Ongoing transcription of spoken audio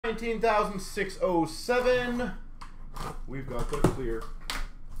19,607. We've got the clear.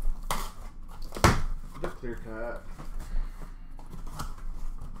 The clear cut.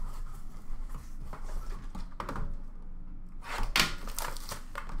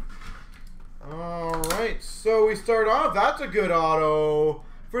 Alright, so we start off. That's a good auto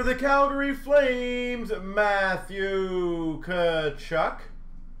for the Calgary Flames, Matthew Tkachuk.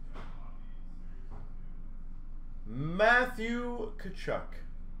 Matthew Tkachuk.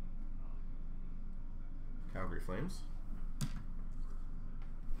 Calgary Flames.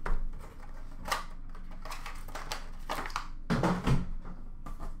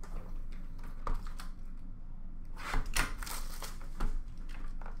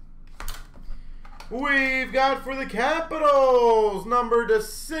 We've got for the Capitals, number to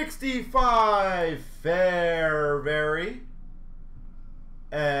 65, Fairbury.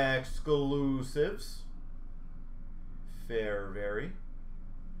 Exclusives. Fairbury.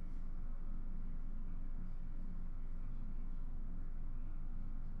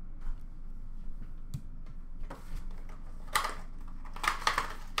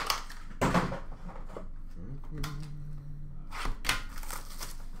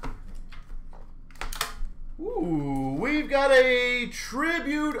 Ooh, we've got a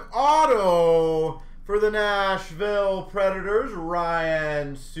tribute auto for the Nashville Predators,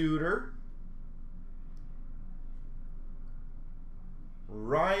 Ryan Suter.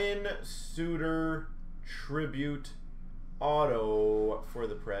 Ryan Suter tribute auto for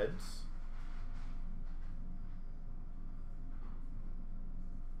the Preds.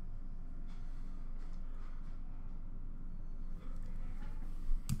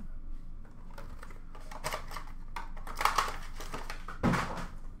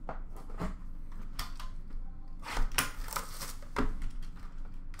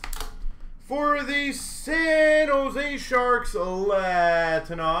 For the San Jose Sharks,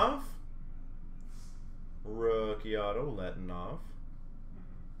 Latinov. Rookie auto, Latinov.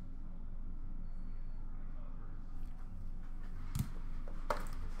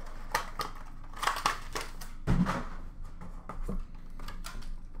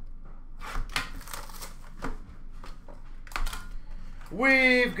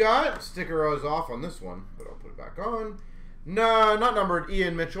 We've got, sticker is off on this one, but I'll put it back on. No, not numbered,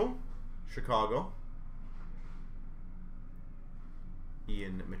 Ian Mitchell. Chicago.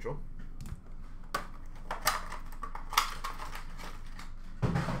 Ian Mitchell.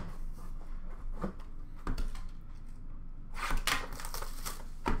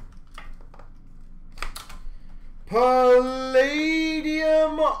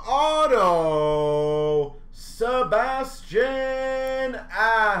 Palladium auto, Sebastian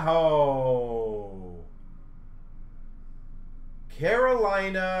Aho.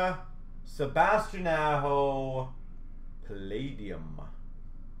 Carolina. Sebastian Aho, Palladium.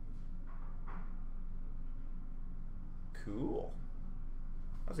 Cool.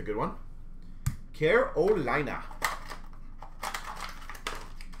 That's a good one. Carolina.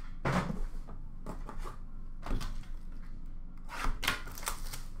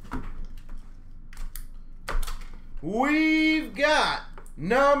 We've got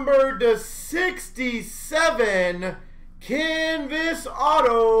number to 67. Canvas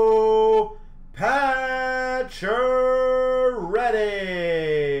auto,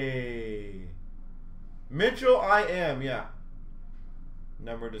 Pacioretty. Mitchell, I am, yeah.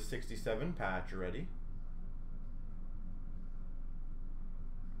 Number to 67, Pacioretty.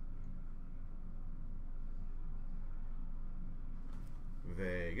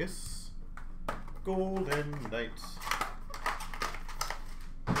 Vegas. Golden Knights.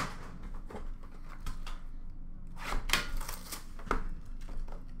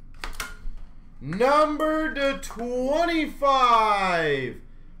 Number to 25,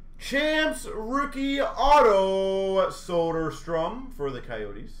 Champs rookie auto, Soderstrom for the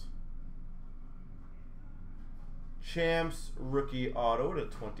Coyotes. Champs rookie auto to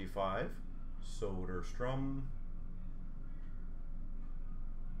 25, Soderstrom.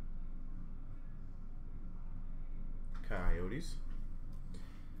 Coyotes.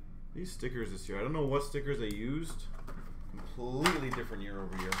 These stickers this year, I don't know what stickers they used. Completely different year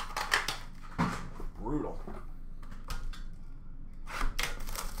over year. Brutal.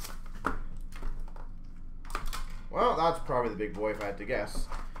 Well, that's probably the big boy if I had to guess.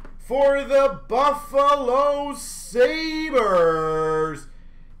 For the Buffalo Sabres,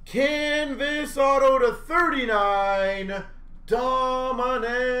 canvas auto to 39,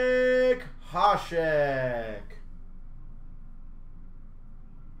 Dominik Hasek.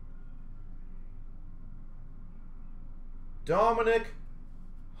 Dominik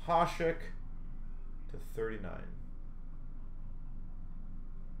Hasek to 39.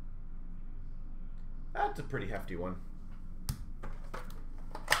 That's a pretty hefty one.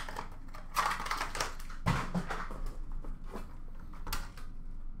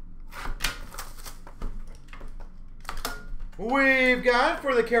 We've got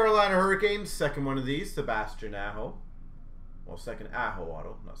for the Carolina Hurricanes, second one of these, Sebastian Aho. Well, second Aho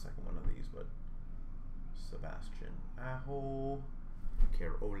auto, not second one of these, but Sebastian Aho,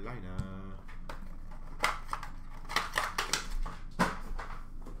 Carolina.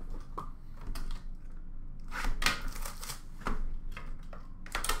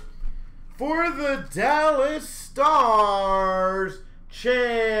 For the Dallas Stars,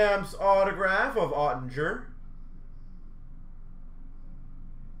 Champs autograph of Ottinger.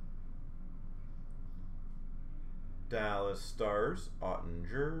 Dallas Stars,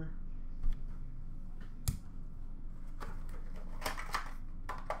 Ottinger.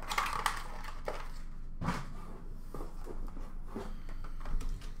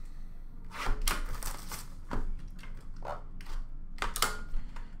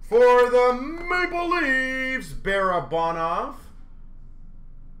 For the Maple Leafs, Barabanov.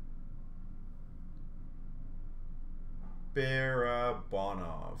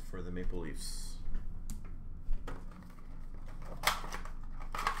 Barabanov for the Maple Leafs.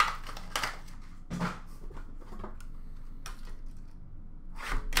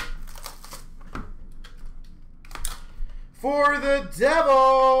 For the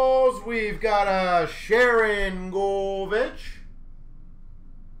Devils, we've got a Sharangovich.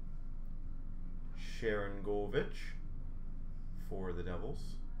 Sharangovich for the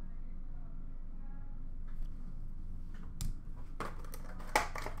Devils.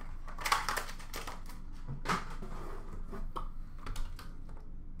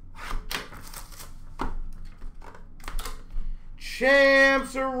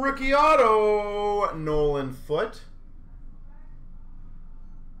 Champs rookie auto, Nolan Foote.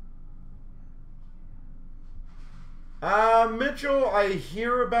 Mitchell, I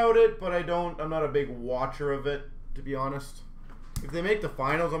hear about it, but I'm not a big watcher of it, to be honest. If they make the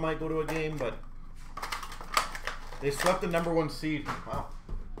finals, I might go to a game, but they swept the #1 seed. Wow,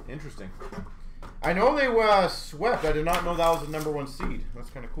 interesting. I know they swept. I did not know that was the #1 seed. That's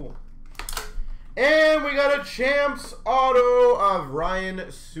kind of cool. And we got a Champs auto of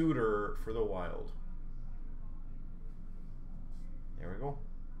Ryan Suter for the Wild. There we go.